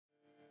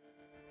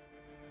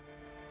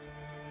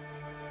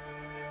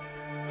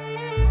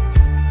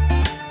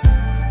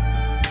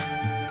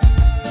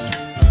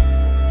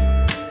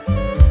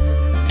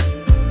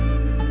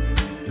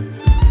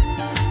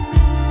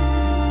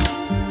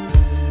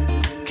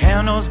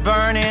candles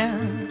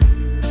burning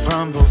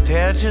from both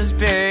edges,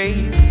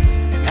 babe,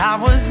 and I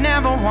was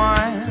never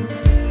one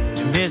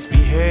to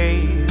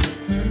misbehave.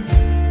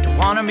 Don't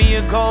wanna be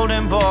a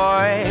golden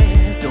boy,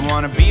 don't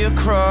wanna be a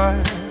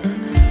crook,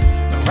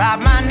 but write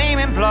my name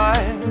in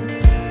blood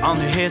on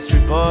the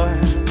history book.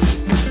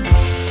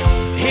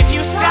 If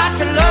you start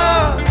to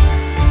look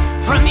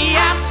from the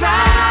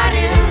outside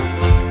in,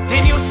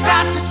 then you'll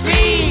start to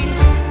see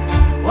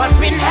what's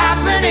been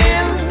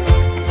happening.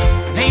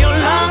 May your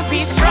lungs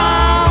be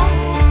strong,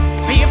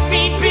 may your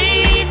feet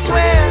be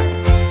swift,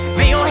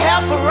 may your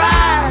help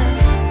arrive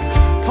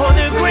for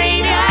the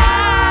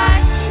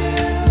graveyard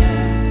shift.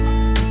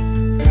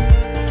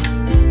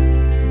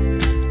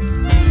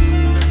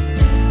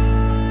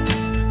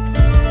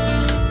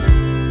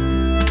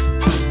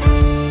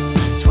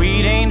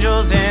 Sweet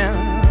angels in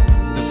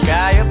the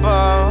sky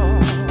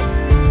above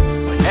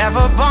were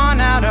never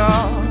born out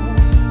of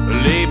a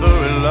labor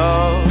of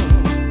love.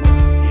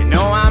 You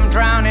know I'm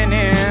drowning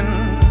in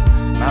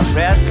my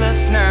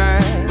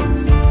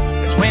restlessness.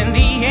 That's when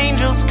the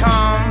angels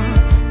come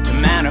to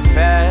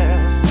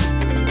manifest.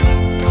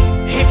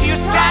 If you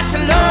start to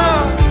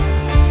look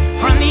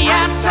from the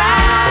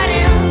outside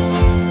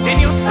in, then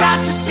you'll start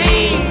to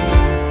see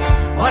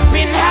what's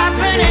been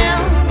happening.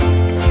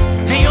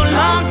 May your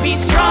lungs be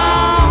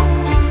strong,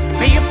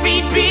 may your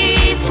feet be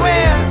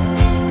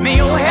swift, may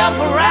your help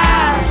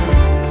arrive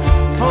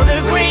for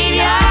the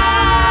graveyard.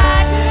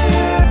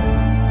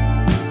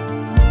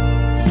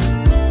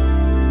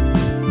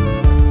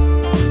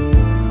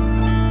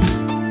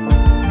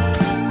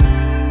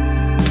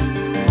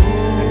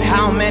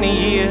 How many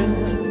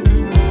years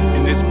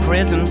in this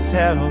prison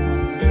cell?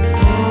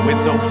 We're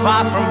so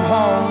far from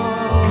home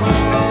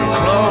and so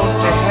close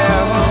to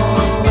hell.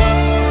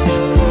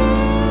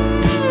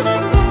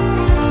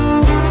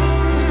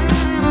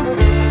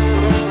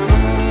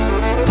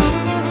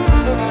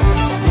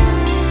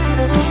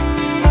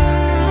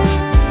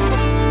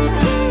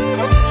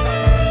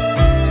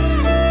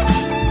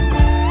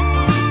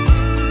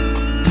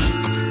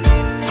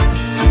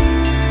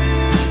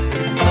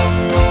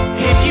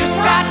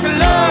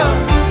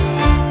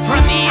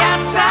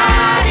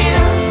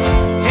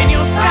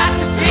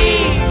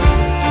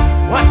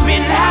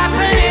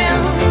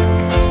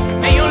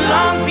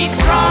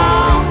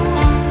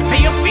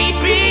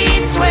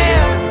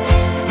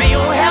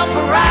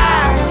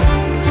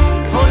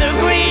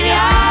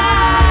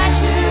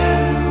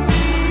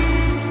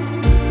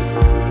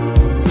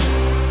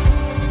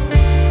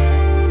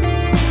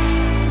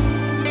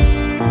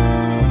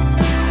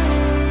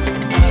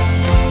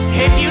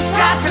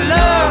 To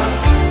love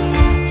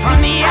from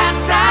the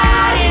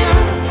outside in,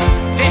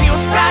 then you'll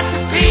start to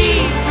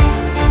see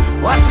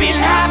what's been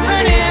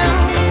happening.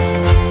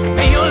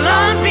 May your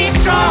lungs be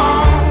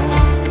strong,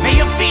 may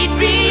your feet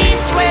be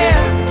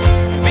swift,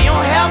 may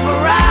your help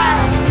arrive.